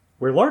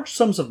Where large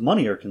sums of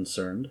money are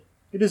concerned,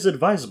 it is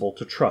advisable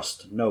to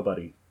trust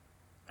nobody.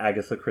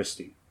 Agatha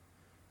Christie.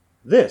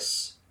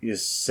 This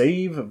is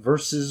Save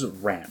vs.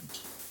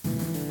 Rant.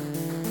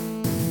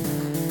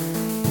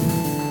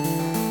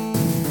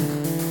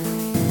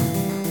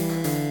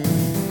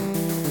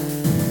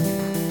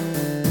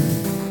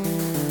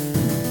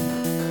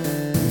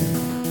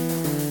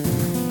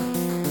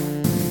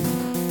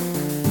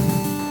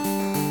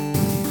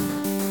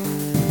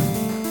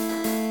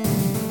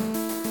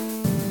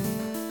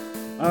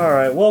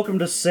 Alright, welcome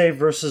to Save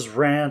vs.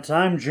 Rant.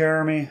 I'm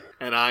Jeremy.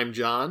 And I'm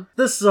John.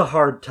 This is a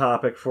hard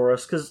topic for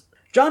us, because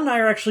John and I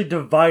are actually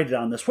divided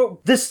on this.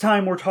 This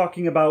time we're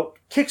talking about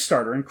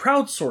Kickstarter and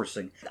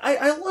crowdsourcing.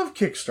 I love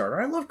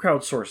Kickstarter. I love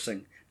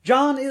crowdsourcing.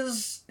 John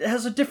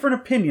has a different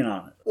opinion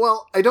on it.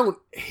 Well, I don't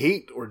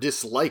hate or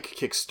dislike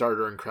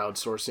Kickstarter and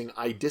crowdsourcing.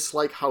 I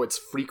dislike how it's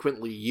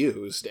frequently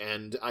used,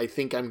 and I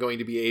think I'm going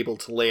to be able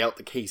to lay out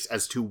the case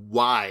as to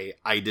why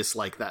I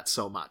dislike that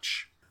so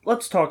much.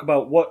 Let's talk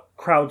about what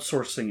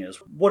crowdsourcing is.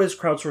 What is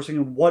crowdsourcing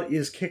and what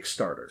is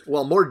Kickstarter?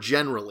 Well, more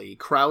generally,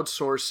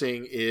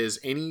 crowdsourcing is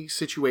any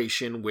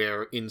situation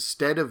where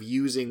instead of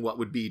using what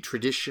would be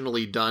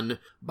traditionally done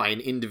by an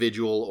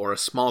individual or a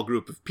small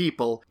group of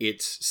people,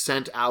 it's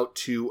sent out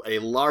to a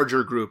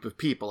larger group of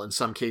people. In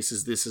some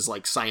cases, this is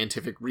like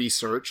scientific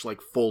research, like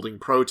folding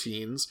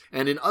proteins.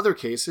 And in other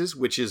cases,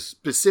 which is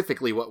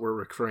specifically what we're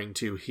referring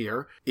to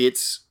here,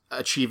 it's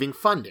achieving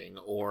funding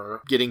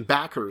or getting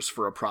backers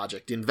for a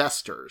project,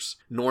 investors.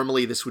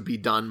 Normally, this would be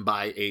done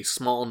by a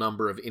small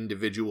number of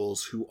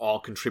individuals who all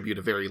contribute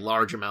a very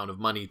large amount of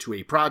money to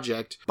a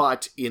project,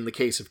 but in the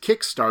case of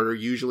Kickstarter,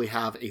 usually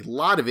have a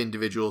lot of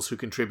individuals who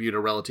contribute a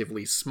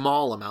relatively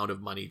small amount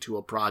of money to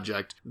a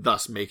project,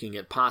 thus making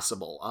it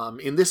possible.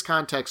 In this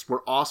context,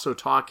 we're also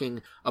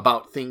talking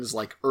about things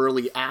like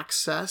early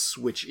access,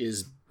 which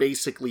is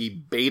basically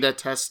beta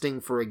testing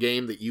for a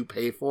game that you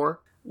pay for.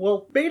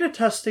 Well, beta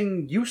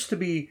testing used to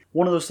be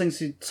one of those things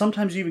that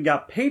sometimes you even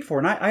got paid for,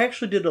 and I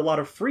actually did a lot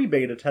of free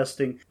beta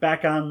testing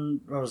back on,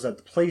 what was that,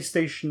 the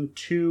PlayStation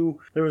 2.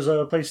 There was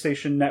a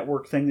PlayStation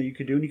Network thing that you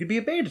could do, and you could be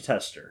a beta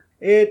tester.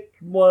 It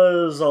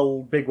was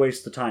a big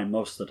waste of time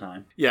most of the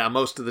time. Yeah,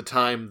 most of the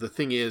time. The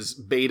thing is,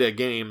 beta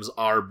games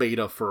are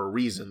beta for a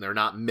reason. They're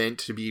not meant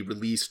to be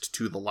released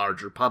to the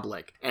larger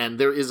public. And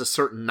there is a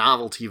certain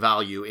novelty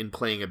value in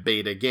playing a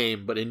beta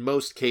game, but in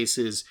most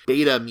cases,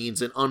 beta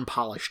means an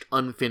unpolished,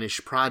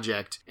 unfinished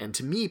project. And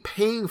to me,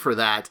 paying for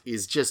that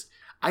is just,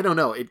 I don't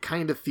know, it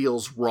kind of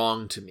feels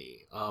wrong to me.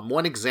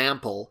 One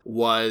example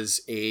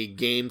was a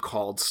game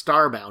called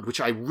Starbound,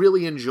 which I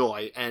really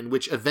enjoy and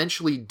which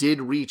eventually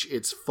did reach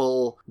its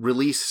full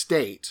release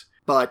state.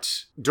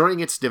 But during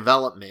its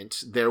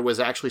development, there was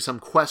actually some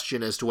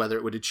question as to whether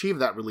it would achieve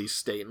that release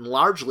state. And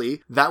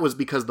largely, that was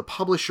because the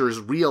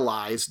publishers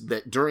realized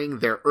that during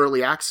their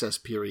early access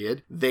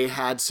period, they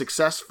had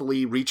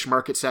successfully reached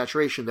market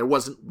saturation. There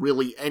wasn't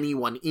really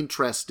anyone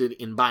interested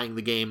in buying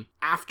the game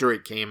after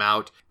it came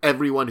out.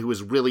 Everyone who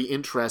was really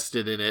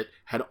interested in it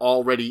had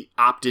already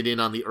opted in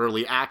on the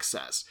early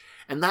access.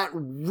 And that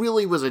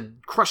really was a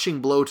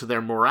crushing blow to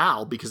their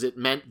morale because it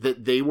meant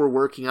that they were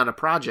working on a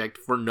project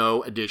for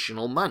no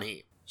additional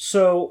money.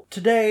 So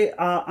today,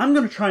 I'm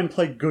going to try and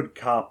play good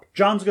cop.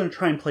 John's going to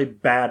try and play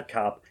bad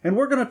cop. And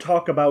we're going to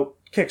talk about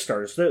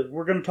Kickstarters.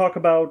 We're going to talk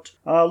about,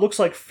 looks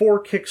like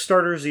 4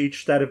 Kickstarters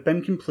each that have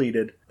been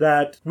completed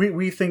that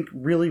we think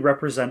really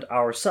represent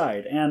our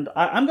side. And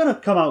I'm going to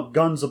come out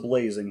guns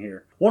a-blazing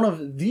here. One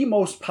of the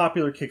most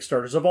popular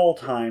Kickstarters of all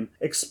time,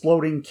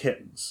 Exploding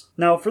Kittens.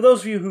 Now, for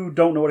those of you who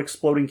don't know what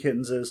Exploding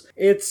Kittens is,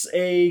 it's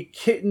a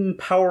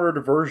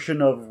kitten-powered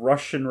version of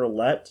Russian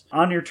roulette.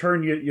 On your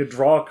turn, you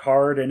draw a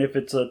card, and if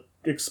it's a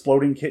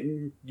exploding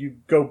kitten, you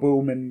go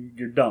boom and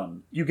you're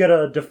done. You get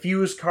a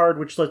diffuse card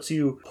which lets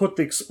you put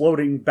the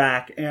exploding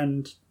back,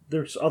 and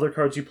there's other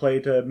cards you play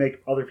to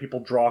make other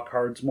people draw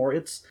cards more.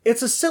 It's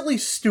a silly,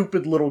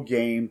 stupid little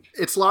game.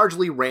 It's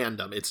largely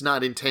random. It's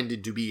not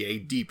intended to be a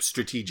deep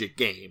strategic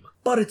game.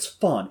 But it's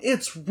fun.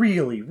 It's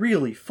really,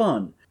 really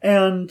fun.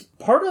 And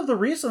part of the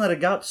reason that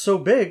it got so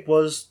big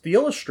was the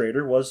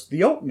illustrator was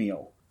the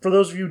Oatmeal. For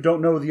those of you who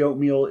don't know the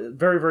Oatmeal,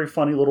 very, very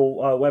funny little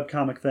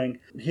webcomic thing.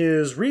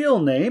 His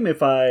real name,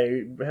 if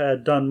I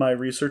had done my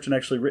research and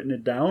actually written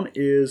it down,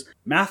 is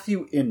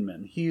Matthew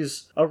Inman.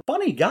 He's a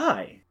funny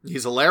guy.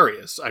 He's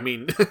hilarious. I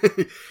mean,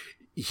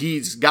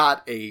 he's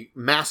got a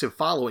massive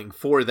following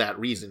for that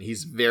reason.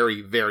 He's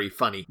very, very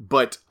funny.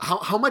 But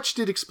how much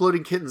did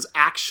Exploding Kittens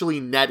actually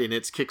net in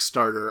its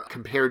Kickstarter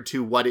compared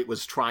to what it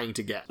was trying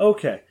to get?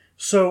 Okay,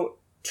 so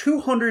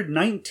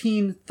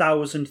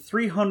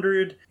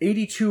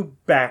 219,382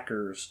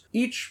 backers.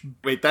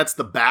 Wait, that's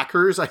the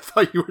backers? I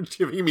thought you were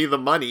giving me the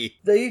money.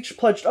 They each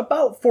pledged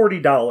about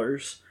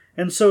 $40.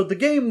 And so the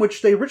game,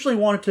 which they originally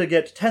wanted to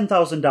get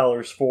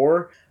 $10,000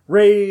 for,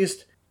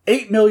 raised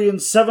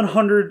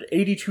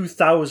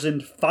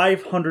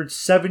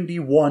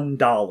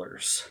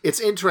 $8,782,571. It's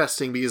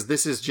interesting because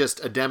this is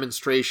just a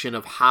demonstration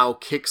of how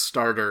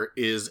Kickstarter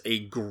is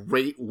a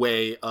great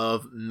way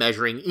of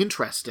measuring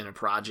interest in a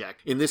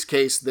project. In this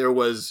case, there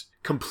was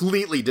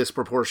completely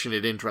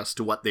disproportionate interest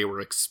to what they were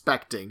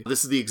expecting.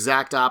 This is the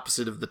exact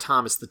opposite of the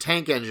Thomas the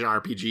Tank Engine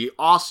RPG,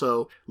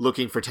 also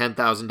looking for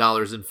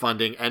 $10,000 in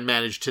funding and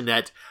managed to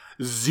net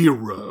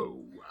zero.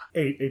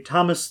 A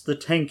Thomas the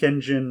Tank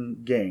Engine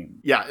game.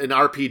 Yeah, an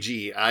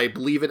RPG. I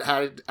believe it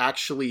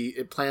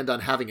planned on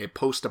having a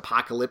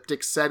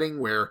post-apocalyptic setting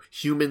where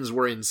humans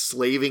were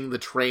enslaving the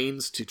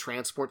trains to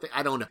transport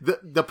I don't know.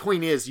 The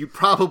point is, you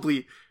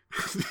probably...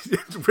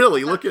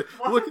 really, look it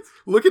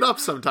up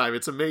sometime.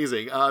 It's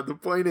amazing. The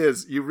point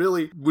is, you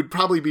really would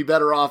probably be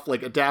better off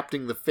like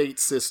adapting the Fate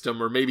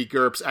system, or maybe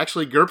GURPS.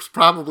 Actually, GURPS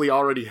probably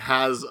already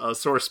has a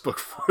source book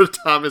for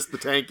Thomas the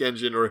Tank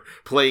Engine, or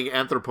playing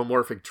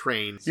anthropomorphic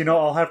trains.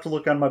 I'll have to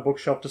look on my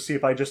bookshelf to see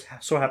if I just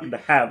so happen to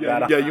have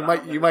that. Yeah,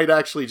 you might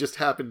actually just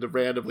happen to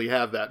randomly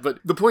have that. But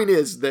the point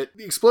is that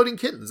Exploding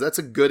Kittens, that's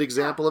a good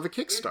example of a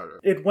Kickstarter.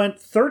 It went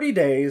 30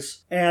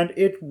 days and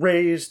it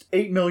raised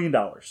 $8 million.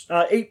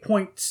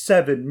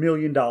 $8.7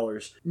 million.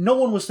 No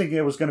one was thinking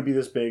it was going to be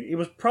this big. It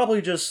was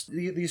probably just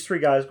these three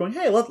guys going,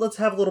 hey, let's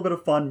have a little bit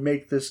of fun,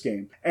 make this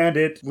game. And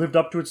it lived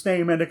up to its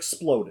name and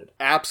exploded.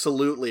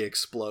 Absolutely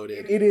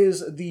exploded. It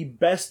is the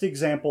best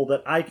example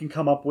that I can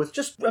come up with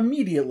just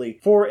immediately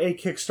for a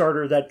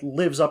Kickstarter that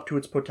lives up to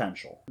its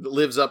potential.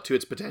 Lives up to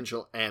its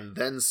potential and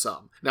then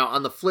some. Now,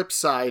 on the flip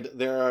side,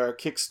 there are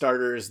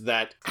Kickstarters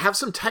that have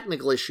some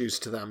technical issues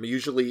to them,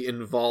 usually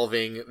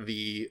involving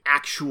the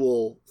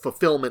actual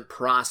fulfillment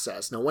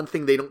process. Now, one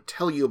thing they don't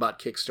tell you about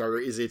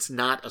Kickstarter is it's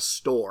not a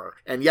store.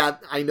 And yeah,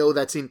 I know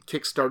that's in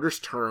Kickstarter's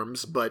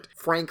terms, but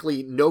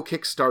frankly, no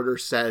Kickstarter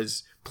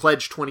says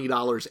pledge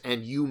 $20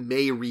 and you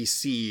may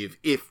receive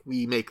if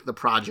we make the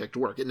project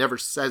work. It never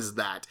says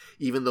that,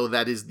 even though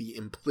that is the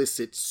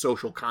implicit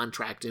social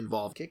contract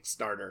involved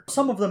Kickstarter.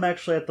 Some of them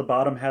actually at the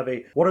bottom have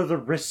what are the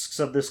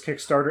risks of this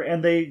Kickstarter,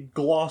 and they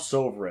gloss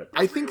over it.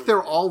 I think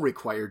they're all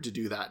required to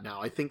do that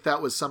now. I think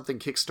that was something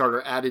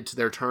Kickstarter added to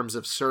their terms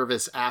of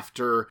service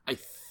after, I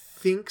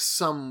think,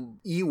 some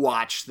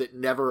eWatch that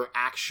never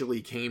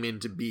actually came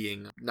into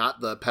being. Not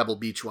the Pebble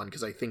Beach one,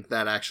 because I think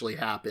that actually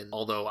happened,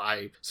 although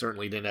I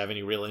certainly didn't have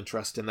any real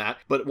interest in that.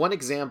 But one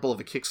example of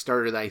a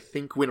Kickstarter that I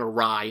think went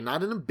awry,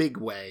 not in a big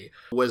way,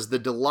 was the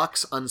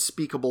deluxe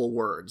Unspeakable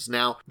Words.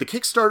 Now, the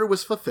Kickstarter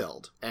was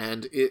fulfilled,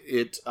 and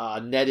it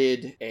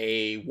netted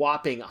a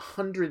whopping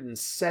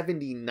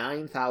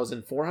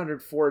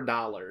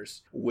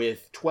 $179,404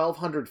 with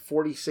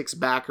 1,246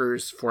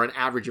 backers for an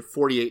average of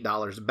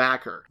 $48 a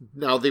backer.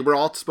 Now, they were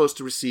all supposed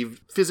to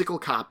receive physical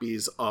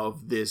copies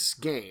of this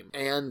game.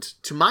 And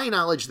to my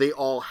knowledge, they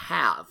all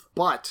have.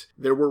 But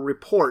there were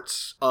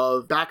reports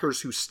of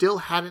backers who still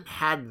hadn't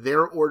had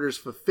their orders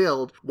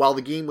fulfilled while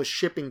the game was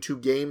shipping to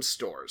game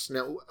stores.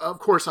 Now, of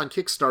course, on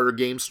Kickstarter,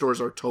 game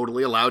stores are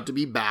totally allowed to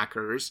be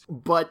backers,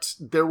 but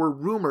there were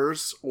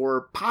rumors,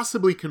 or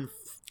possibly confirmed,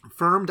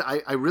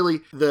 I really,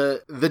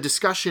 the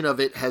discussion of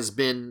it has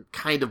been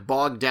kind of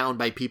bogged down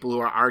by people who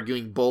are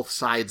arguing both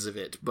sides of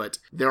it, but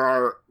there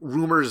are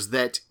rumors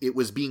that it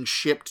was being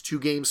shipped to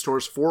game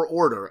stores for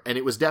order, and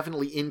it was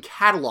definitely in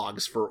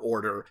catalogs for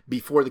order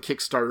before the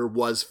Kickstarter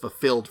was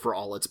fulfilled for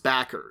all its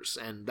backers,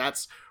 and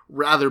that's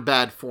rather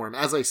bad form.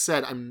 As I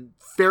said, I'm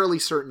fairly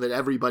certain that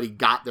everybody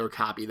got their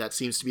copy. That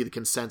seems to be the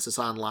consensus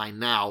online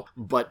now,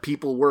 but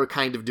people were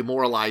kind of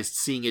demoralized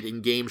seeing it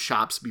in game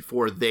shops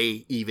before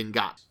they even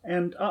got.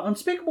 And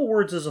Unspeakable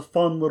Words is a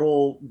fun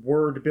little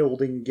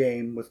word-building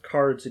game with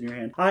cards in your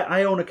hand.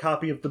 I own a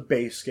copy of the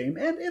base game,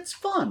 and it's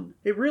fun.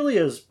 It really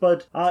is,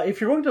 but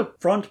if you're going to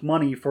front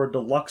money for a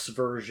deluxe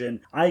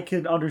version, I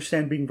can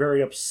understand being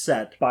very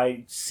upset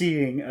by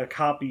seeing a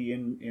copy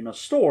in a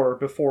store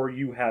before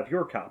you have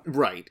your copy.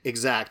 Right.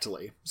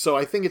 Exactly. So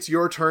I think it's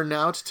your turn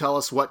now to tell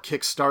us what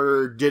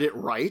Kickstarter did it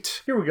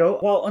right. Here we go.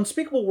 Well,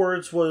 Unspeakable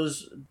Words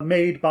was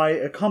made by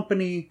a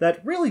company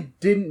that really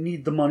didn't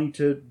need the money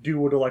to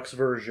do a deluxe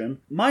version.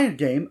 My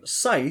game,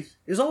 Scythe,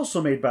 is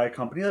also made by a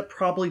company that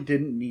probably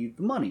didn't need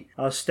the money,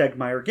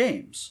 Stegmaier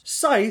Games.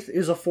 Scythe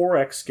is a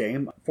 4X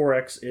game.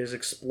 4X is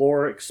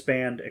Explore,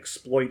 Expand,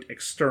 Exploit,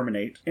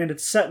 Exterminate, and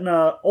it's set in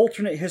a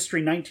alternate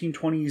history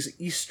 1920s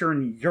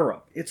Eastern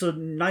Europe. It's a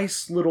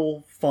nice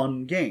little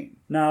fun game.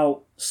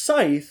 Now,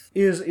 Scythe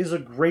is a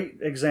great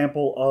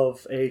example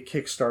of a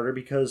Kickstarter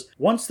because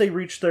once they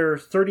reached their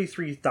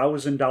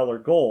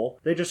 $33,000 goal,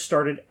 they just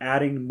started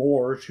adding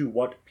more to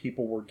what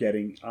people were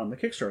getting on the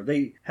Kickstarter.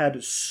 They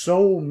had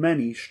so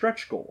many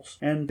stretch goals,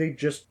 and they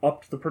just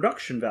upped the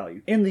production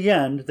value. In the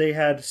end, they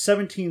had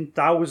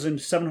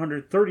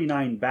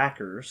 17,739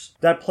 backers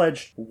that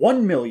pledged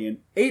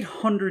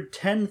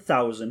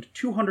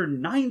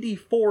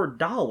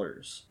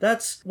 $1,810,294.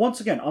 That's,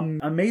 once again,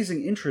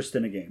 amazing interest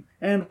in a game.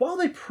 And while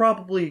they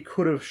probably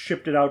could have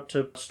shipped it out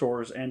to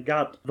stores and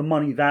got the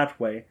money that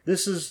way,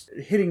 this is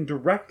hitting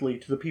directly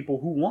to the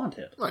people who want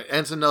it. Right, and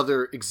it's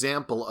another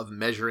example of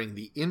measuring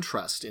the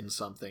interest interest in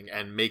something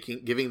and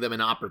giving them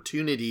an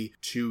opportunity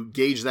to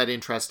gauge that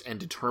interest and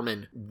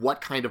determine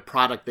what kind of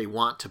product they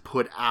want to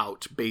put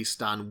out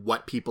based on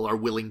what people are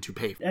willing to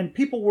pay for. And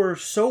people were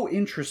so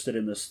interested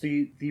in this.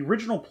 The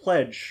original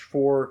pledge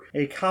for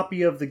a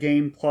copy of the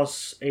game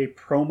plus a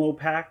promo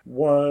pack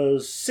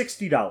was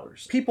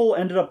 $60. People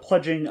ended up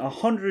pledging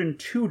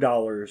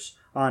 $102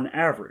 on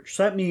average.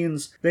 So that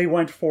means they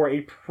went for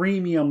a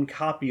premium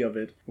copy of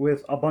it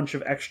with a bunch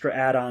of extra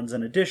add-ons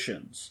and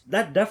additions.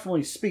 That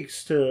definitely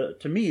speaks to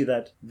me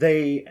that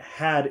they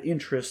had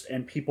interest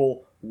and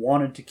people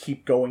wanted to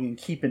keep going and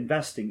keep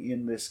investing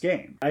in this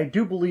game. I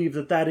do believe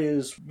that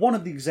is one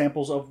of the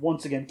examples of,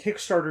 once again,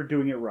 Kickstarter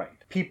doing it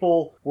right.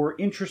 People were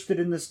interested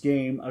in this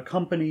game, a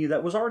company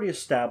that was already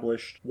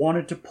established,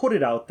 wanted to put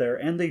it out there,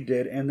 and they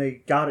did, and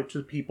they got it to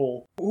the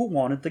people who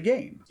wanted the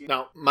game.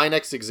 Now, my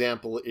next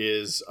example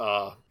is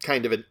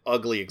kind of an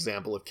ugly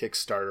example of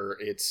Kickstarter.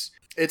 It's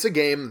a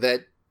game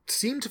that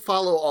seemed to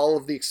follow all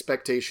of the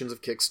expectations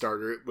of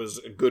Kickstarter. It was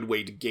a good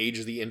way to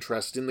gauge the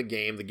interest in the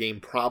game. The game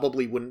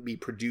probably wouldn't be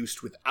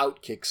produced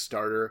without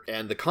Kickstarter,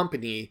 and the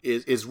company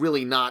is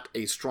really not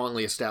a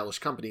strongly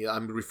established company.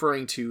 I'm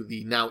referring to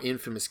the now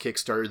infamous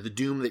Kickstarter, The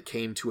Doom That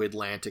Came to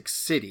Atlantic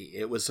City.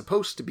 It was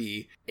supposed to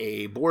be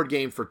a board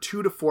game for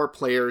 2 to 4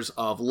 players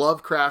of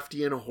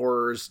Lovecraftian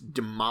horrors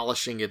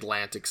demolishing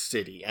Atlantic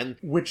City. And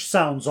which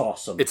sounds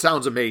awesome. It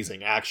sounds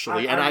amazing,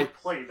 actually. I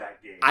played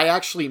that game. I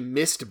actually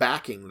missed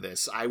backing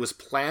this. I was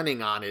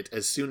planning on it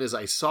as soon as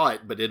I saw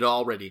it, but it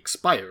already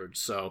expired,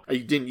 so I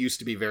didn't used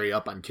to be very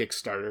up on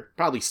Kickstarter.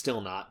 Probably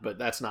still not, but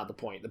that's not the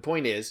point. The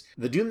point is,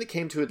 The Doom That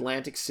Came to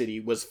Atlantic City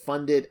was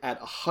funded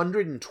at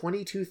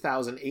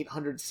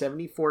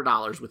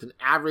 $122,874 with an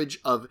average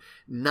of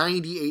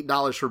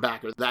 $98 per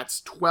backer.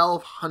 That's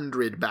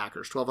 1,200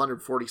 backers,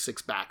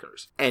 1,246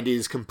 backers, and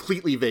is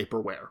completely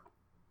vaporware.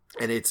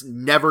 And it's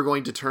never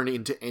going to turn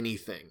into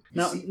anything.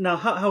 Now,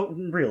 how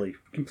really?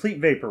 Complete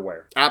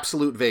vaporware.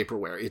 Absolute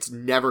vaporware. It's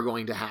never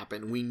going to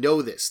happen. We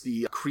know this.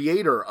 The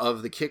creator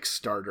of the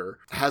Kickstarter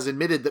has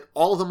admitted that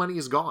all the money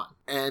is gone.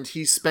 And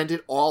he spent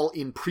it all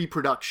in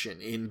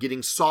pre-production, in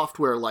getting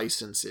software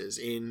licenses,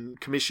 in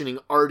commissioning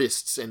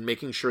artists and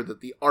making sure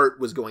that the art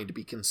was going to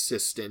be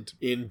consistent,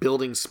 in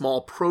building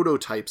small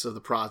prototypes of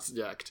the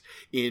project,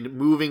 in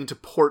moving to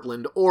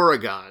Portland,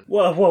 Oregon.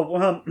 What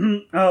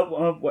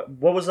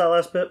was that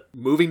last bit?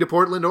 Moving to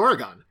Portland,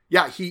 Oregon.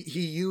 Yeah, he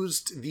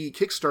used the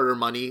Kickstarter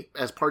money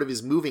as part of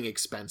his moving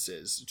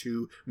expenses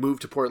to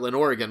move to Portland,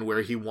 Oregon,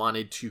 where he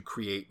wanted to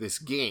create this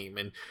game.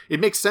 And it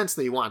makes sense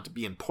that he wanted to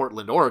be in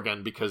Portland,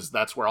 Oregon, because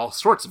that's where all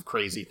sorts of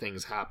crazy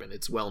things happen.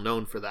 It's well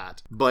known for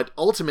that. But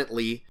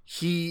ultimately,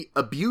 he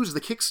abused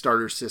the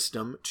Kickstarter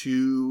system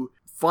to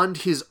fund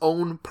his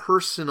own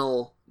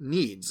personal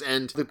needs.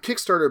 And the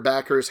Kickstarter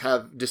backers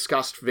have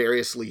discussed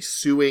variously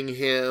suing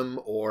him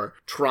or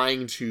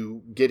trying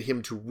to get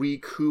him to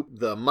recoup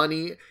the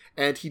money.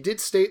 And he did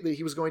state that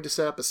he was going to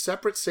set up a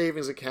separate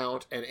savings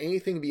account, and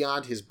anything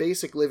beyond his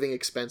basic living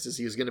expenses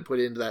he was going to put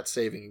into that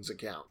savings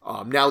account.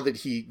 Now that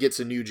he gets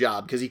a new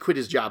job, because he quit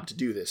his job to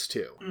do this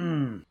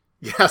too.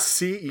 Yeah,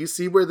 you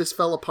see where this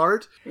fell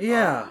apart?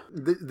 Yeah.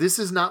 This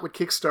is not what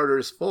Kickstarter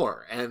is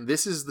for, and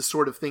this is the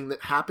sort of thing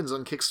that happens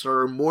on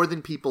Kickstarter more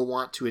than people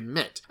want to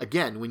admit.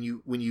 Again, when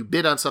you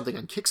bid on something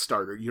on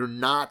Kickstarter, you're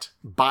not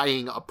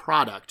buying a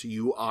product,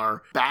 you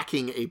are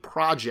backing a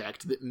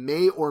project that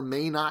may or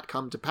may not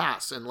come to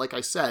pass. And like I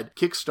said,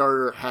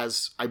 Kickstarter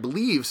has, I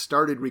believe,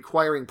 started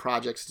requiring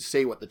projects to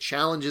say what the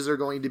challenges are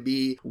going to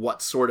be,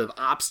 what sort of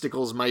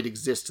obstacles might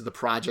exist to the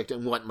project,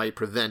 and what might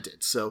prevent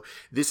it. So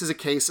this is a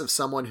case of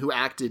someone who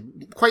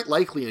acted quite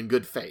likely in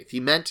good faith. He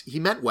meant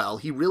well.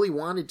 He really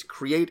wanted to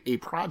create a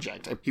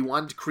project. He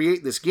wanted to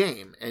create this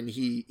game, and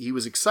he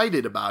was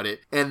excited about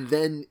it. And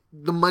then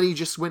the money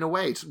just went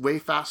away way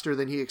faster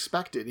than he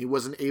expected. He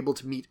wasn't able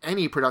to meet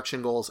any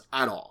production goals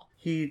at all.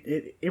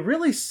 It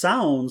really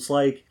sounds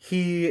like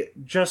he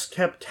just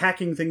kept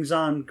tacking things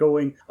on,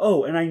 going,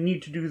 oh, and I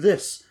need to do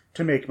this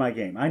to make my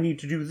game. I need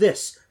to do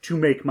this to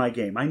make my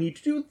game. I need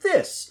to do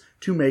this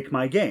to make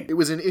my game. It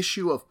was an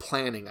issue of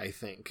planning, I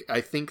think.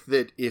 I think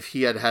that if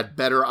he had had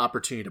better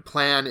opportunity to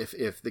plan, if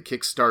the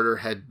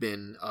Kickstarter had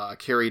been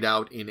carried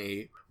out in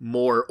a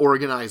more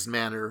organized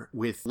manner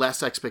with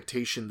less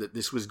expectation that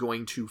this was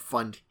going to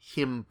fund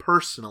him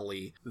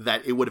personally,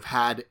 that it would have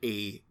had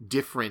a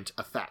different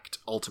effect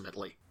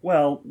ultimately.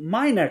 Well,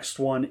 my next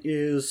one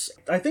is,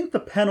 I think,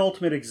 the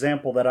penultimate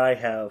example that I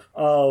have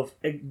of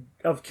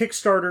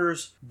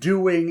Kickstarters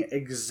doing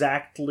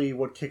exactly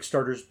what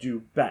Kickstarters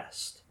do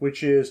best,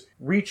 which is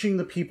reaching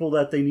the people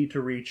that they need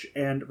to reach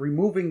and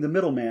removing the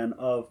middleman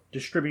of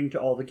distributing to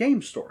all the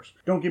game stores.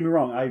 Don't get me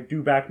wrong, I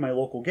do back my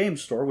local game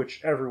store,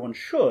 which everyone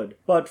should,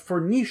 but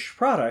for niche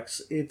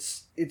products,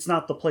 it's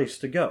not the place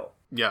to go.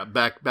 Yeah,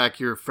 back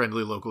your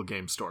friendly local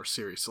game store,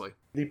 seriously.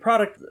 The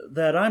product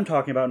that I'm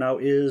talking about now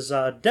is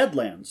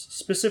Deadlands,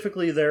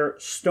 specifically their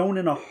Stone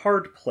in a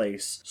Hard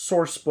Place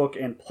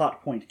sourcebook and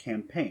plot point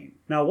campaign.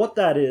 Now, what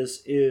that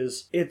is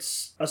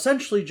it's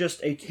essentially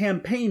just a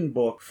campaign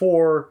book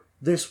for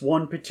this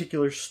one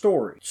particular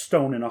story,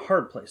 Stone in a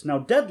Hard Place. Now,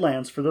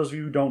 Deadlands, for those of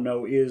you who don't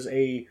know, is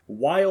a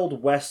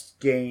Wild West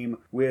game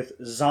with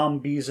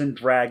zombies and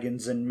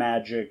dragons and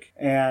magic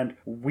and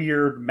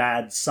weird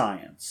mad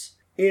science.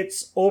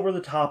 It's over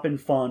the top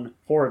and fun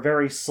for a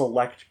very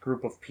select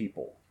group of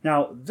people.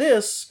 Now,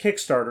 this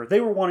Kickstarter, they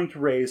were wanting to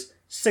raise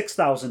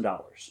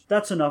 $6,000.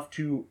 That's enough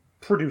to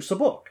produce a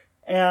book.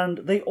 And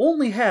they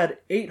only had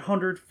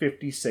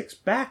 856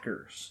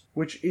 backers,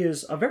 which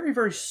is a very,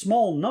 very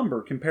small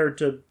number compared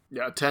to...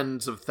 Yeah,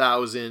 tens of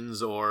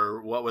thousands,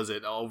 or what was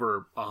it,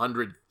 over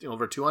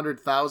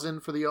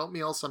 200,000 for the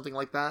oatmeal, something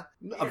like that.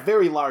 Yeah. A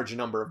very large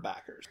number of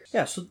backers.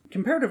 Yeah, so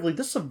comparatively,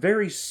 this is a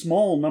very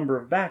small number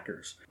of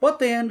backers. But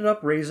they ended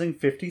up raising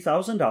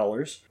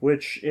 $50,000,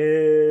 which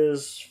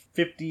is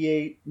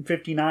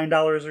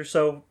 $59 or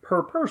so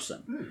per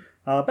person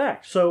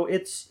back. So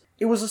it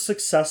was a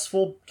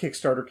successful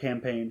Kickstarter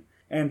campaign,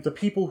 and the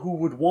people who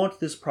would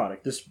want this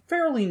product, this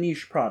fairly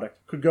niche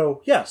product, could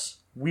go, yes,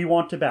 we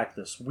want to back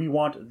this. We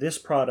want this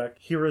product.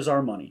 Here is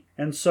our money.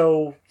 And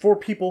so for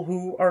people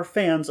who are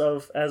fans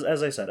of,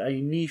 as I said,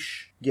 a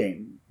niche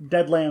game,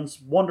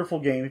 Deadlands, wonderful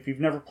game. If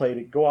you've never played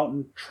it, go out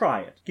and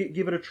try it.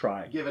 Give it a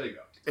try. Give it a go.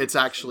 It's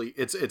actually,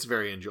 it's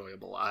very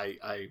enjoyable.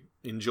 I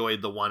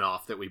enjoyed the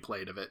one-off that we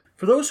played of it.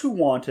 For those who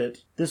want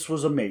it, this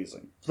was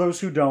amazing. For those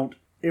who don't,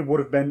 it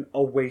would have been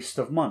a waste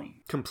of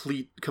money.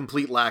 Complete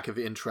lack of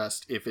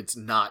interest if it's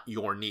not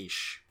your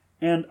niche.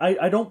 And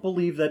I don't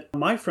believe that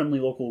my friendly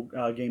local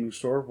gaming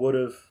store would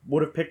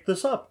have picked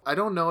this up. I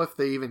don't know if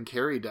they even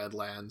carry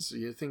Deadlands.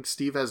 You think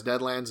Steve has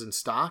Deadlands in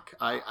stock?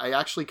 I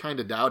actually kind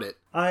of doubt it.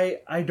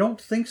 I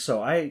don't think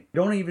so. I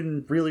don't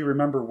even really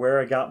remember where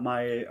I got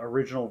my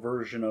original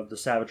version of the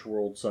Savage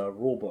Worlds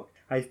rulebook.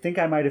 I think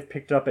I might have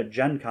picked up at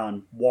Gen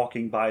Con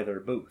walking by their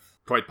booth.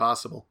 Quite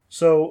possible.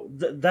 So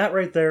that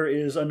right there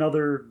is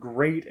another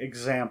great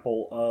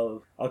example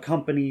of a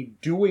company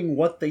doing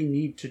what they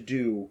need to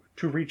do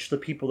to reach the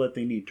people that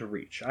they need to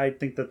reach. I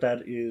think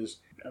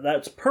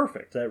that's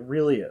perfect. That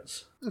really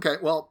is. Okay,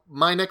 well,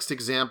 my next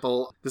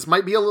example, this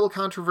might be a little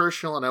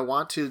controversial, and I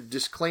want to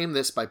disclaim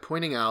this by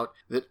pointing out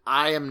that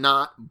I am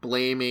not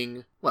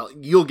blaming... Well,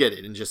 you'll get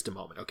it in just a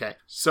moment, okay?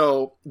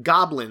 So,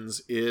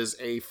 Goblins is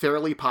a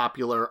fairly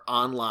popular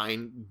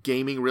online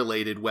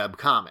gaming-related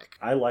webcomic.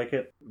 I like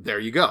it. There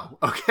you go.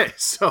 Okay,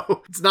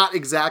 so it's not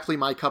exactly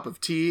my cup of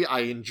tea.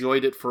 I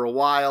enjoyed it for a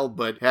while,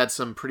 but had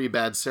some pretty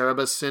bad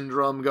Cerebus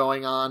syndrome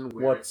going on.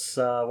 What's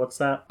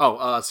that?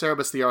 Oh,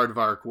 Cerebus the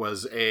Aardvark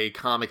was a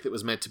comic that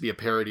was meant to be a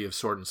parody of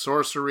Sword and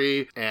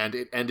Sorcery, and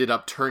it ended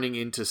up turning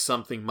into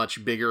something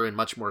much bigger and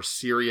much more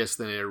serious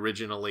than it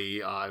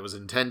originally was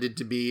intended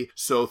to be.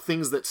 So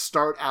things that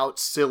start out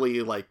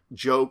silly, like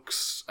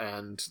jokes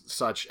and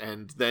such,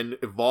 and then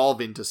evolve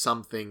into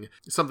something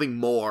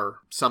more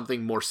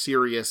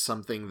serious,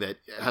 something that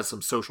has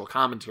some social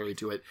commentary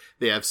to it,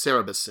 they have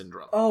Cerebus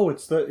syndrome. Oh,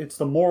 it's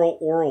the moral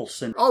oral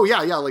syndrome. Oh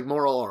yeah, like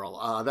moral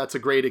oral. That's a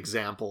great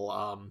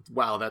example.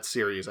 Wow, that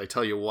series, I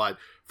tell you what.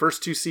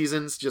 First 2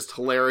 seasons, just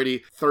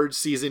hilarity. Third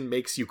season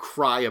makes you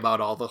cry about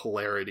all the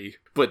hilarity.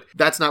 But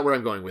that's not where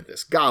I'm going with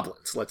this.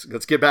 Goblins. Let's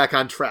get back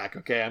on track,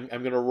 okay? I'm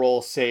going to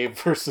roll save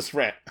versus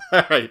rant.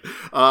 All right.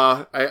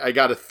 I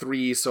got a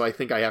 3, so I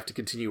think I have to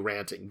continue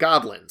ranting.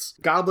 Goblins.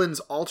 Goblins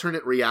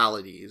Alternate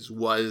Realities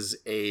was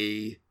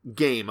a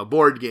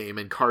board game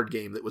and card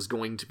game that was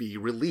going to be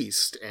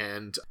released,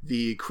 and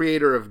the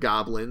creator of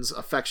Goblins,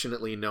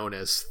 affectionately known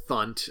as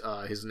Thunt,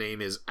 his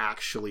name is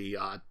actually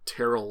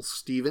Terrell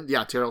Stevens.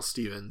 Yeah, Terrell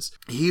Stevens.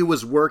 He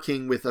was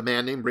working with a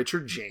man named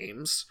Richard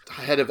James,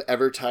 head of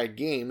Evertide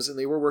Games, and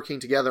they were working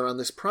together on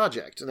this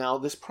project. Now,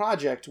 this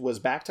project was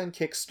backed on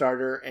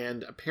Kickstarter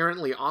and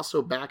apparently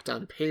also backed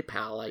on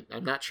PayPal.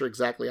 I'm not sure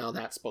exactly how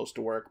that's supposed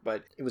to work,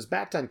 but it was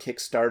backed on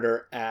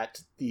Kickstarter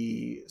at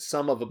the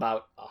sum of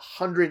about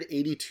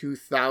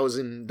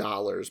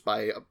 $182,000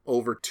 by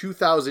over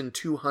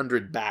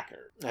 2,200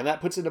 backers. And that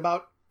puts it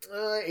about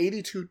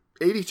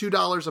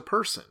 $82 a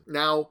person.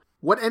 Now,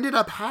 what ended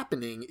up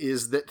happening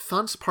is that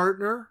Thunt's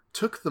partner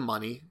took the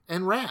money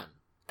and ran.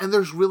 And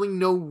there's really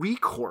no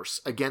recourse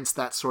against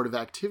that sort of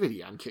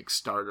activity on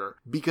Kickstarter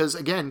because,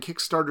 again,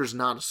 Kickstarter's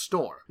not a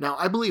store. Now,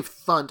 I believe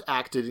Thunt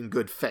acted in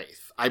good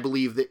faith. I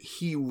believe that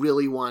he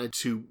really wanted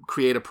to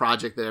create a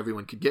project that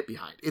everyone could get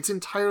behind. It's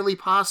entirely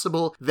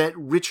possible that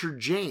Richard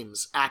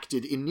James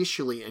acted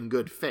initially in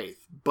good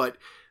faith, but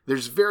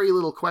there's very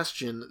little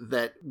question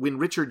that when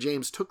Richard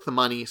James took the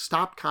money,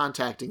 stopped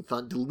contacting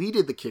Thunt,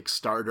 deleted the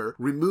Kickstarter,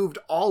 removed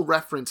all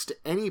reference to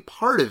any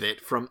part of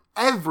it from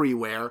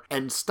everywhere,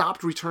 and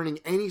stopped returning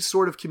any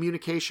sort of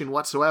communication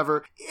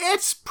whatsoever,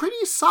 it's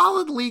pretty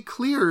solidly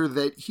clear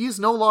that he is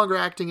no longer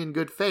acting in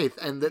good faith,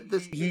 and that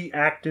he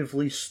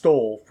actively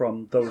stole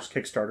from those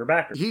Kickstarter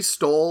backers. He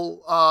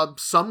stole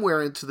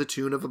somewhere into the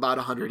tune of about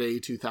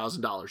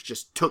 $182,000,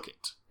 just took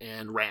it.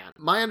 and ran.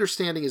 My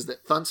understanding is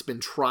that Thunt's been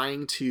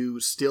trying to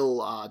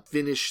still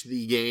finish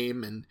the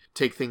game and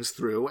take things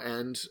through,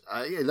 and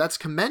that's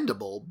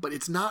commendable, but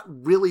it's not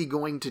really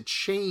going to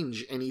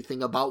change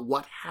anything about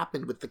what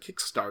happened with the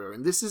Kickstarter.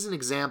 And this is an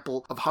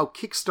example of how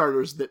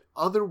Kickstarters that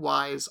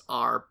otherwise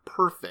are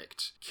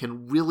perfect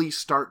can really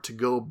start to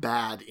go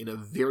bad in a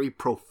very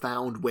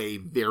profound way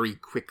very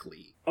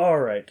quickly.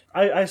 Alright,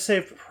 I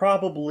saved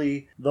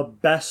probably the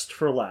best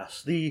for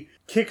last. The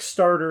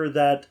Kickstarter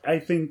that I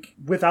think,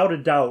 without a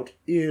doubt,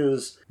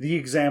 is the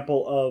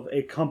example of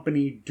a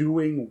company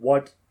doing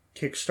what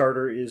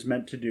Kickstarter is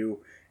meant to do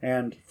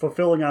and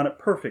fulfilling on it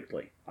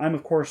perfectly. I'm,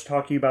 of course,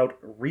 talking about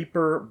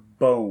Reaper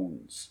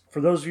Bones.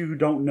 For those of you who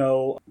don't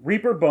know,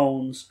 Reaper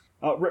Bones...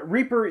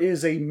 Reaper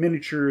is a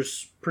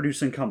miniatures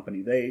producing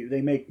company.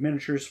 They make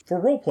miniatures for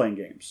role-playing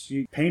games.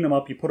 You paint them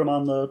up, you put them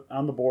on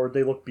the board,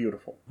 they look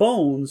beautiful.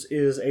 Bones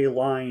is a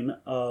line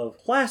of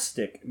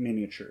plastic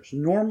miniatures.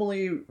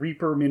 Normally,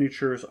 Reaper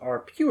miniatures are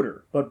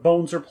pewter, but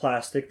Bones are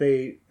plastic.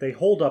 They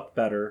hold up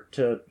better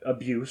to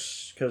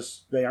abuse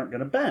because they aren't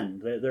going to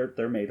bend.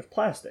 They're made of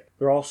plastic.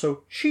 They're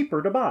also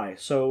cheaper to buy,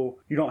 so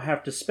you don't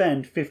have to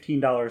spend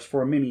 $15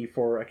 for a mini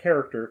for a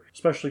character,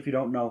 especially if you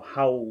don't know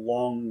how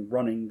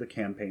long-running the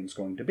campaign's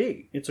going to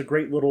be. It's a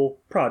great little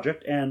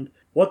project, and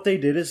what they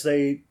did is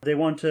they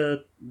want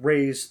to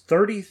raise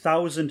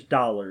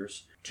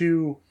 $30,000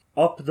 to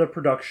up the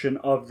production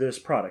of this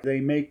product. They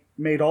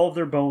made all of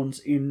their bones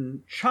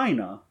in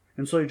China,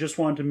 and so they just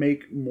wanted to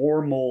make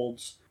more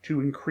molds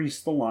to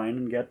increase the line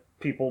and get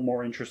people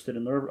more interested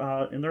in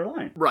their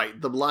line. Right.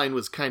 The line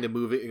was kind of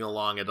moving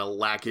along at a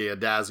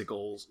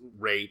lackadaisical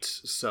rate,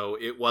 so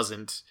it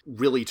wasn't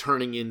really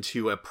turning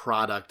into a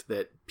product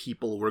that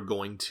people were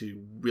going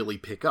to really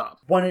pick up.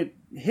 When it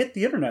hit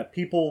the internet,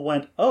 people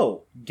went,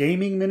 "Oh,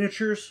 gaming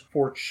miniatures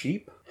for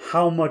cheap?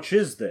 How much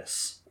is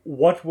this?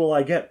 What will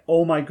I get?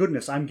 Oh my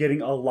goodness, I'm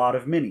getting a lot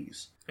of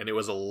minis." And it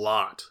was a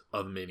lot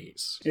of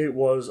minis. It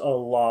was a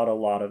lot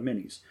of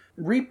minis.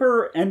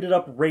 Reaper ended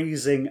up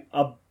raising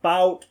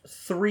about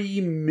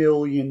 $3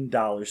 million.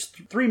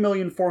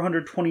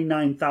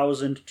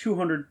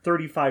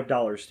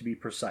 $3,429,235 to be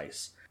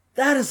precise.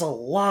 That is a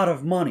lot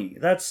of money.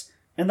 That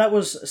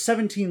was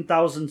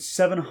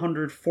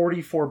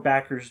 17,744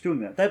 backers doing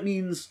that. That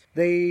means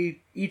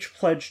they each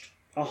pledged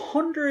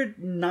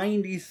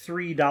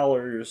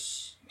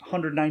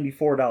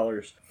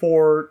 $194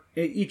 for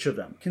each of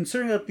them.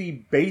 Considering that the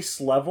base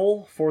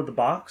level for the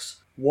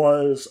box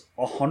was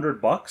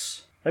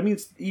 $100, that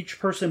means each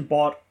person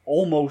bought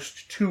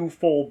almost 2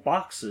 full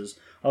boxes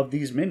of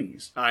these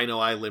minis. I know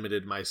I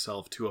limited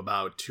myself to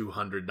about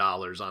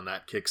 $200 on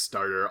that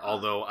Kickstarter,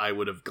 although I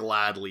would have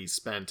gladly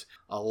spent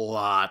a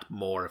lot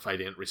more if I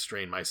didn't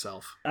restrain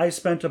myself. I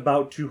spent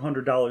about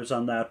 $200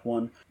 on that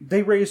one.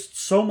 They raised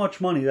so much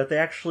money that they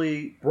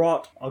actually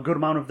brought a good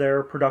amount of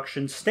their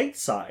production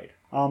stateside.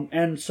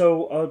 And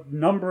so a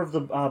number of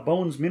the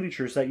Bones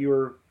miniatures that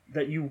you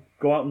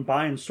go out and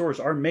buy in stores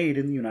are made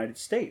in the United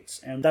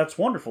States. And that's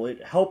wonderful.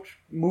 It helped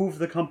move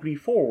the company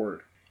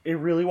forward. It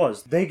really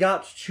was. They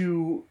got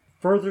to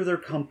further their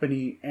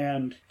company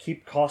and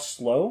keep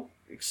costs low,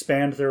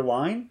 expand their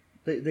line.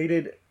 They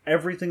did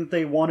everything that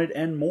they wanted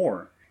and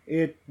more.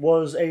 It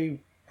was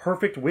a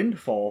perfect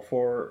windfall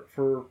for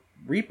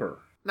Reaper.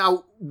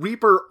 Now,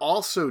 Reaper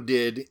also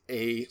did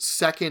a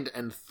second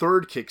and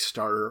third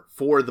Kickstarter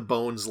for the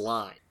Bones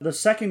line. The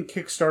second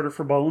Kickstarter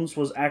for Bones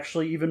was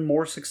actually even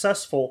more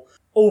successful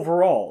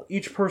overall.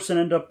 Each person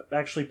ended up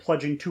actually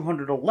pledging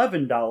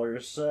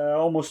 $211,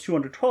 almost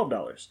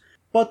 $212.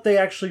 But they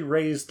actually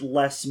raised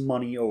less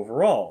money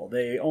overall.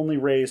 They only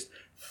raised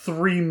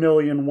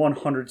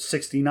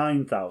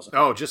 $3,169,000.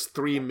 Oh, just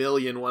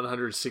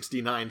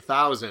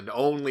 $3,169,000.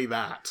 Only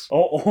that.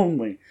 Oh,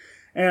 only.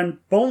 And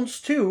Bones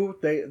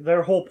 2,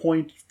 their whole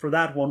point for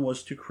that one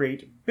was to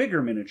create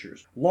bigger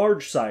miniatures,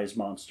 large-size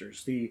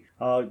monsters, the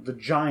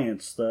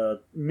giants,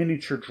 the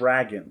miniature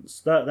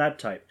dragons, that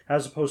type,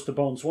 as opposed to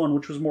Bones 1,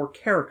 which was more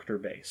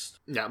character-based.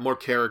 Yeah, more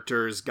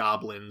characters,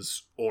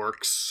 goblins,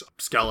 orcs,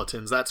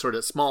 skeletons, that sort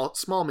of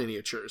small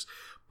miniatures.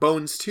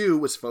 Bones 2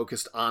 was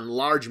focused on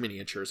large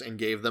miniatures and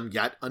gave them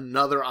yet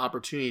another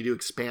opportunity to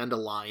expand a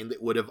line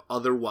that would have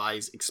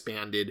otherwise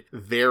expanded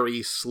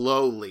very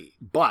slowly.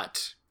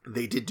 But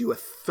they did do a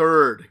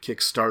third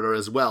Kickstarter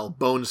as well,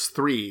 Bones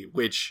 3,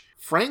 which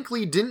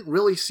frankly didn't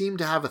really seem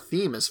to have a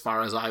theme as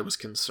far as I was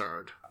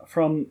concerned.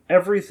 From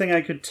everything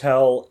I could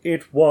tell,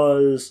 it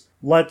was,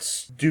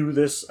 let's do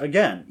this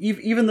again.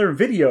 Even their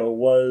video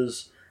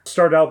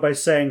started out by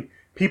saying,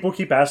 people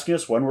keep asking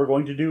us when we're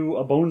going to do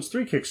a Bones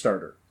 3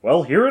 Kickstarter.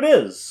 Well, here it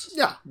is.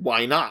 Yeah,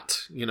 why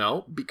not?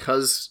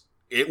 Because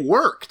it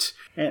worked.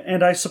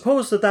 And I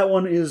suppose that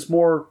one is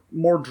more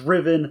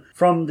driven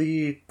from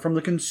the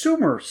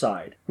consumer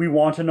side. We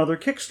want another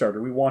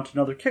Kickstarter. We want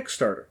another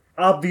Kickstarter.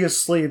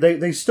 Obviously,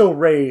 they still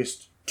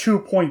raised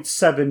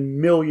 $2.7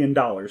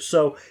 million.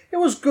 So it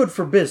was good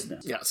for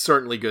business. Yeah,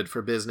 certainly good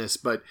for business,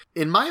 but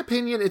in my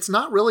opinion, it's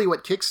not really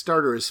what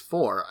Kickstarter is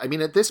for. I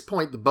mean, at this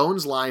point, the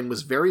Bones line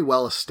was very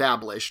well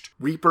established.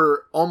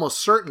 Reaper almost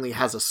certainly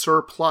has a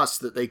surplus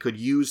that they could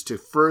use to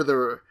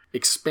further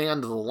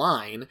expand the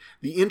line.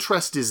 The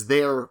interest is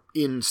there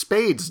in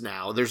spades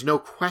now. There's no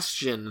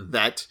question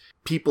that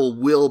people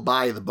will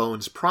buy the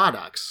Bones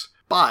products.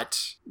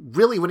 But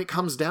really, when it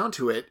comes down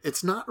to it,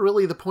 it's not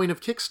really the point of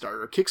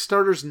Kickstarter.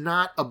 Kickstarter's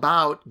not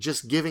about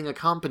just giving a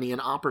company an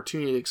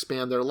opportunity to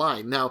expand their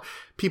line. Now,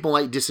 people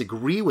might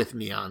disagree with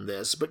me on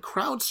this, but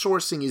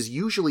crowdsourcing is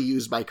usually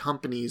used by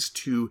companies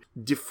to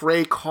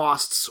defray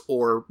costs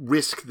or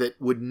risk that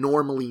would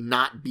normally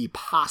not be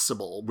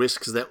possible,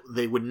 risks that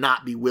they would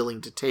not be willing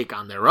to take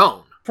on their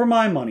own. For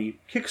my money,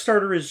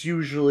 Kickstarter is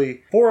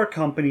usually for a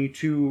company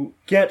to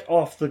get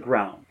off the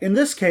ground. In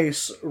this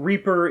case,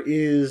 Reaper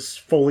is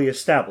fully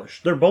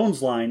established. Their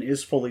Bones line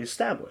is fully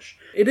established.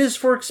 It is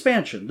for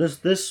expansion.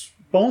 This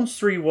Bones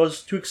 3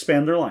 was to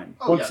expand their line.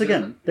 Once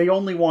again, they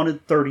only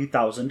wanted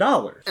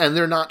 $30,000. And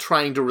they're not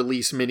trying to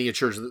release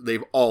miniatures that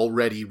they've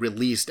already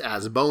released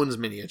as Bones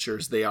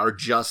miniatures. They are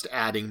just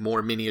adding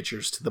more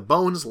miniatures to the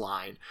Bones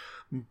line.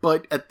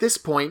 But at this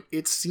point,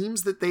 it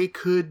seems that they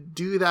could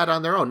do that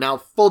on their own. Now,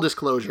 full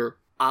disclosure,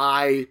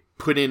 I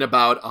put in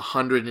about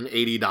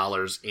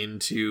 $180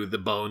 into the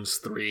Bones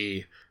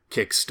 3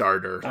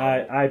 Kickstarter.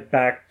 I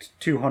backed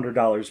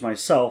 $200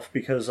 myself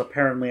because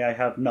apparently I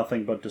have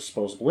nothing but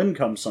disposable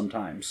income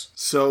sometimes.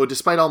 So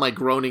despite all my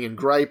groaning and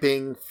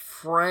griping,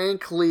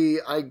 frankly,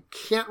 I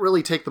can't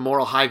really take the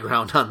moral high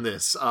ground on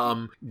this.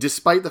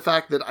 Despite the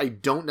fact that I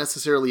don't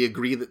necessarily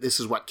agree that this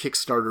is what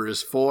Kickstarter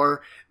is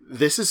for,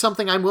 this is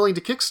something I'm willing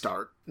to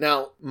kickstart.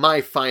 Now,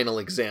 my final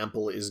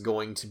example is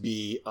going to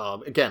be,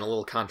 again, a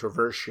little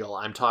controversial.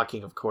 I'm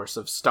talking, of course,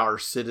 of Star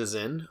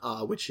Citizen,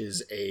 which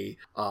is a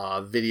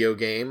video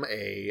game,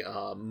 a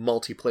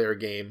multiplayer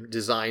game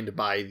designed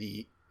by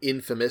the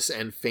infamous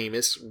and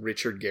famous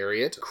Richard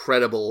Garriott,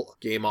 credible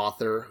game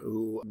author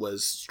who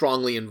was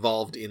strongly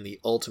involved in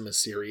the Ultima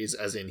series,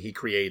 as in he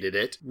created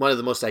it. One of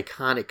the most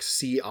iconic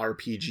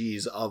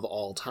CRPGs of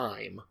all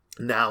time.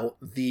 Now,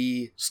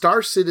 the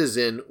Star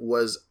Citizen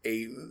was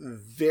a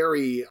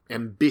very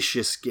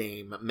ambitious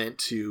game meant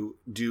to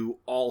do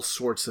all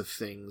sorts of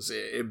things.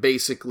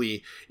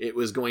 It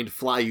was going to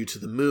fly you to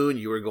the moon.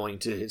 You were going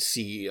to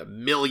see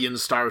 1 million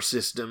star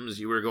systems.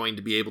 You were going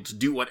to be able to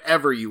do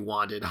whatever you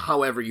wanted,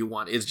 however you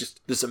wanted. It's just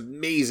this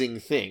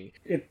amazing thing.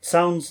 It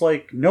sounds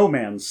like No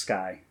Man's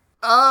Sky.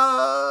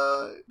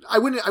 I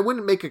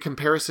wouldn't make a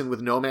comparison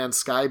with No Man's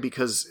Sky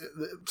because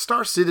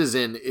Star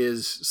Citizen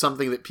is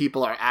something that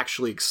people are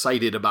actually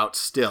excited about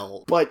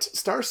still. But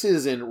Star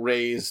Citizen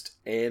raised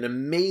an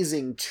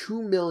amazing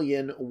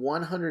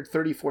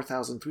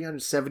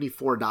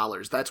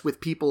 $2,134,374. That's with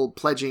people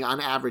pledging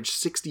on average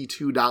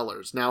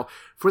 $62. Now,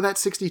 for that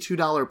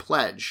 $62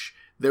 pledge,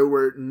 there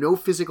were no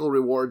physical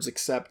rewards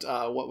except,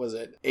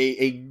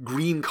 a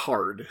green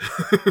card.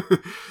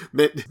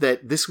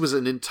 that this was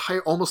an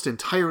almost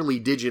entirely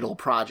digital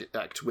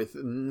project with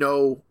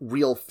no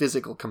real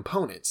physical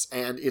components.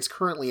 And it's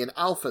currently in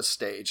alpha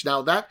stage.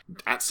 Now that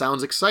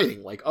sounds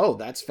exciting. Like, oh,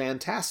 that's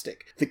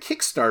fantastic. The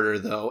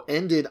Kickstarter, though,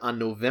 ended on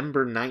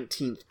November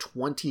 19th,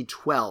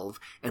 2012.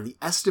 And the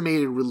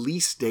estimated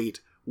release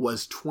date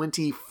was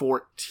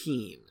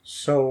 2014.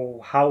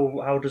 So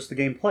how does the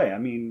game play? I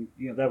mean,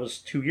 that was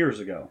 2 years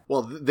ago.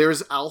 Well,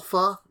 there's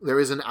alpha. There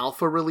is an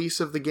alpha release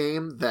of the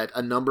game that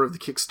a number of the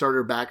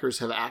Kickstarter backers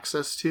have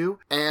access to.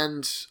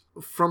 And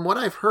from what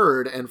I've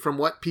heard and from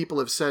what people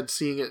have said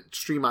seeing it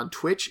stream on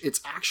Twitch, it's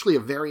actually a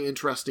very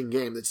interesting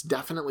game that's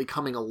definitely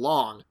coming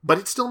along, but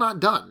it's still not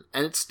done.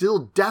 And it's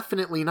still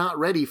definitely not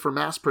ready for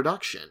mass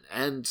production.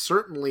 And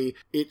certainly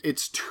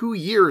it's 2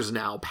 years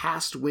now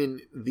past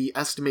when the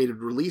estimated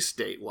release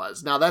date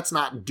was. Now, that's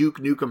not Duke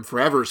Nukem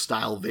Forever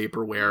style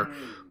vaporware.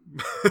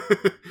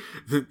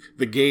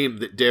 the game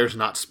that dares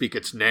not speak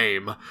its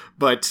name,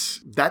 but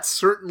that's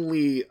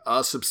certainly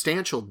a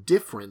substantial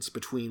difference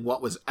between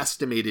what was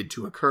estimated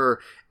to occur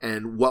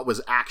and what was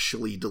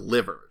actually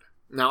delivered.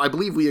 Now, I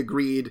believe we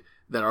agreed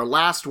that our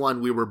last one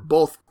we were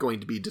both going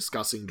to be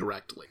discussing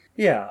directly.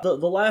 Yeah, the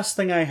last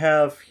thing I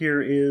have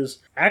here is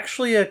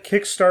actually a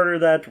Kickstarter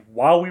that,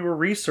 while we were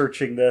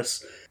researching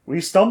this,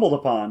 we stumbled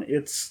upon.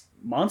 It's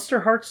Monster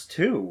Hearts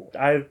 2.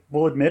 I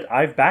will admit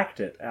I've backed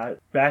it.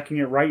 Backing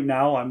it right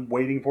now. I'm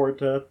waiting for it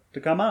to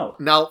come out.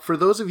 Now, for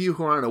those of you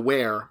who aren't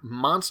aware,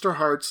 Monster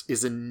Hearts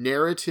is a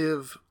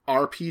narrative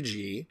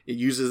RPG. It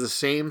uses the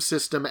same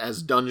system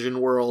as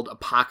Dungeon World,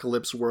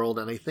 Apocalypse World,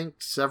 and I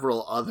think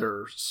several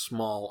other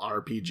small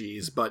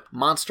RPGs. But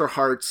Monster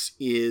Hearts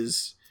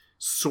is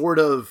sort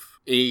of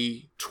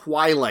a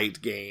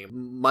Twilight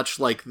game, much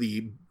like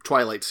the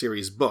Twilight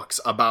series books,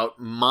 about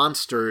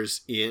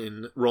monsters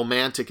in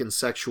romantic and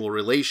sexual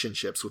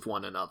relationships with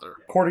one another.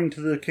 According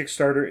to the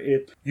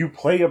Kickstarter, you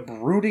play a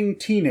brooding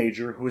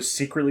teenager who is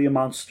secretly a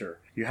monster.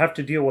 You have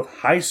to deal with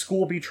high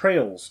school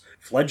betrayals,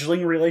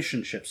 fledgling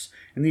relationships,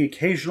 and the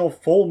occasional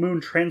full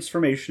moon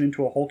transformation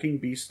into a hulking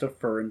beast of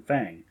fur and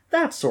fang.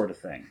 That sort of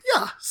thing.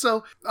 Yeah,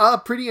 so a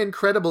pretty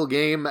incredible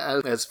game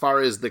as far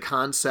as the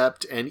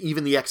concept, and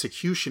even the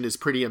execution is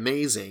pretty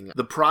amazing.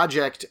 The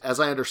project, as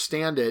I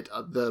understand it,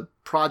 the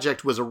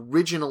project was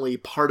originally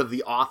part of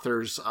the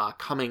author's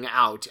coming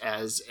out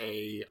as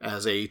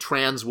a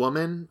trans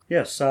woman.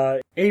 Yes,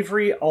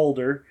 Avery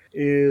Alder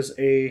is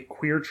a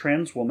queer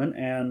trans woman,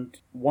 and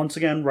once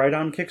again, right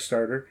on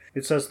Kickstarter,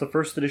 it says the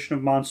first edition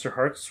of Monster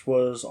Hearts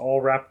was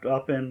all wrapped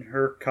up in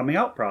her coming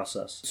out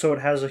process. So it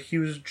has a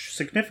huge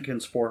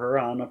significance for her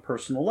on a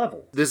personal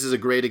level. This is a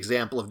great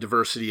example of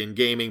diversity in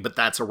gaming, but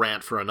that's a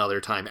rant for another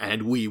time,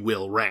 and we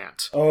will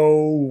rant.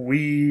 Oh,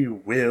 we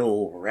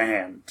will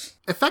rant.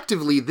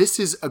 Effectively, this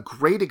is a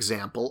great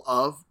example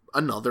of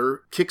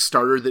another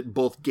Kickstarter that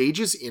both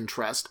gauges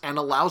interest and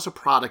allows a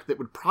product that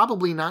would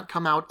probably not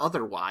come out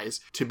otherwise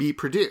to be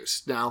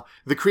produced. Now,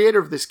 the creator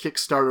of this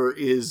Kickstarter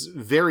is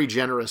very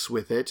generous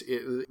with it.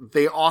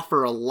 They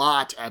offer a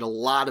lot at a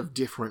lot of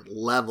different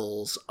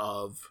levels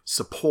of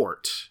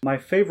support. My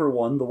favorite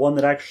one, the one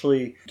that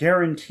actually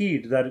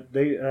guaranteed that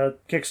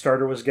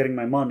Kickstarter was getting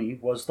my money,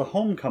 was the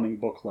Homecoming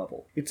book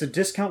level. It's a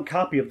discount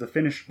copy of the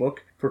finished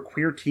book for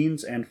queer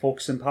teens and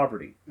folks in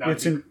poverty.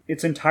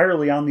 It's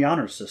entirely on the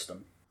honor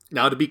system.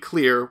 Now, to be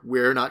clear,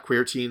 we're not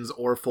queer teens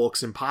or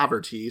folks in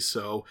poverty,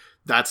 so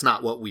that's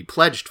not what we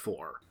pledged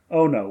for.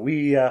 Oh no,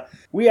 we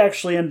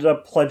actually ended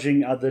up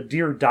pledging the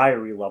Dear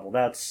Diary level.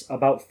 That's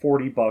about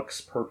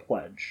 $40 per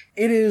pledge.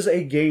 It is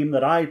a game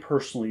that I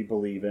personally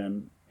believe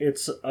in.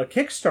 It's a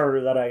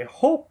Kickstarter that I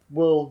hope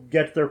will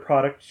get their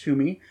product to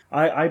me.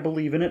 I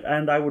believe in it,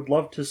 and I would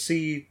love to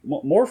see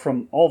more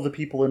from all the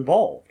people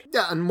involved.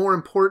 Yeah, and more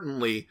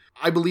importantly,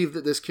 I believe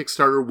that this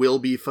Kickstarter will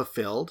be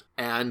fulfilled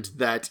and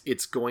that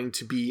it's going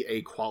to be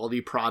a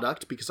quality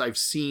product because I've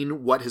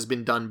seen what has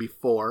been done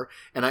before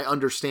and I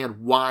understand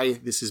why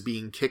this is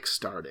being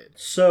kickstarted.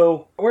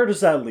 So, where does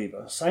that leave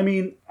us? I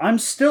mean, I'm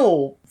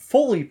still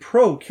fully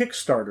pro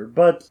Kickstarter,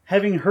 but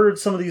having heard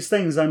some of these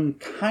things, I'm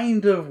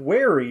kind of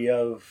wary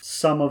of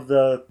some of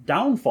the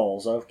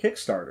downfalls of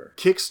Kickstarter.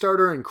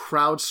 Kickstarter and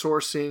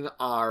crowdsourcing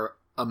are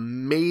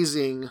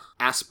amazing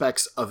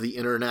aspects of the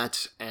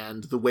internet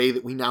and the way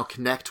that we now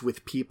connect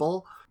with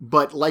people.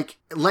 But like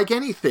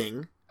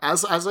anything,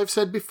 as I've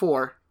said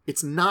before,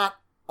 it's not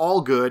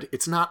all good,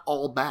 it's not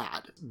all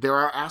bad. There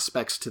are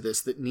aspects to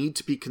this that need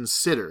to be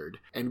considered,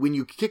 and when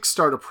you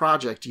kickstart a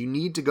project, you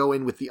need to go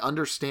in with the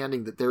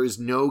understanding that there is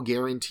no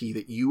guarantee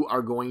that you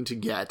are going to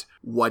get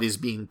what is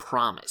being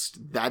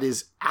promised. That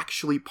is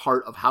actually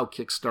part of how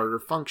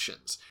Kickstarter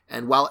functions.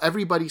 And while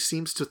everybody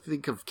seems to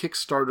think of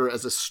Kickstarter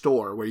as a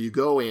store where you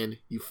go in,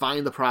 you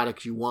find the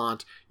product you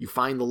want, you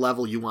find the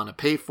level you want to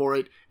pay for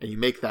it, and you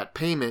make that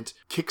payment,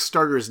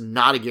 Kickstarter is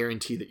not a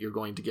guarantee that you're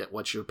going to get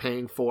what you're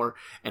paying for,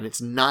 and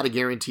it's not a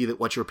guarantee that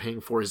what you're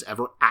paying for is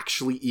ever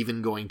actually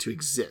even going to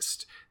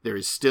exist. There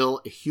is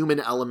still a human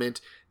element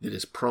that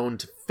is prone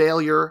to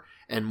failure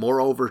and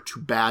moreover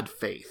to bad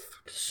faith.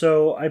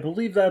 So I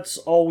believe that's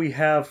all we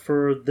have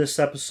for this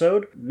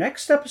episode.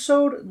 Next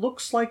episode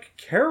looks like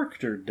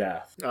character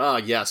death. Ah,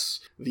 yes.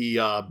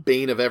 The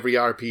bane of every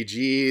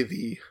RPG,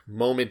 the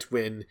moment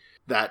when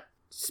that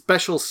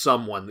special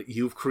someone that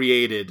you've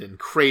created and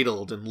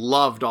cradled and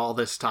loved all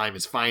this time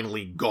is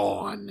finally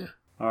gone.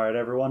 All right,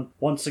 everyone.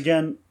 Once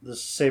again, this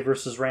is Save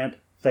vs. Rant.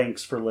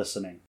 Thanks for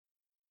listening.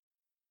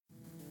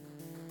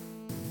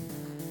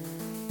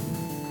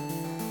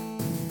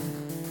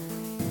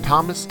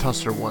 Thomas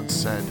Tusser once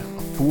said,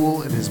 "A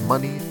fool and his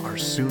money are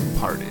soon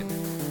parted."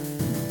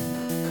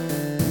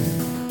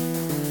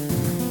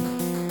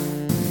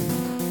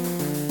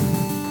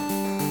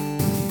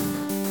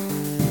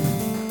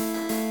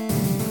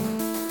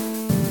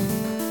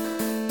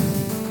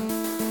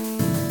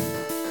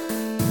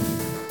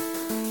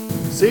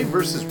 Save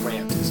vs.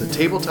 Rant is a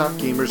Tabletop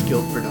Gamers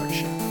Guild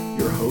production.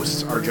 Your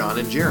hosts are John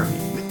and Jeremy,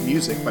 with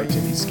music by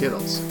Timmy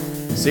Skittles.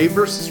 Save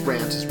vs.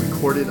 Rant is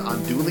recorded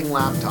on dueling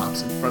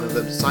laptops in front of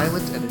a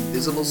silent and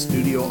invisible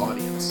studio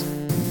audience.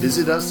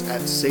 Visit us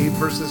at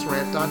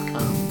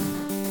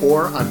SaveVersusRant.com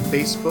or on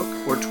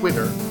Facebook or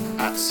Twitter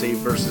at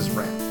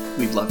SaveVersusRant.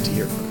 We'd love to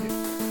hear from you.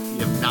 We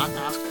have not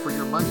asked for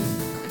your money,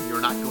 and you're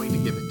not going to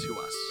give it to us.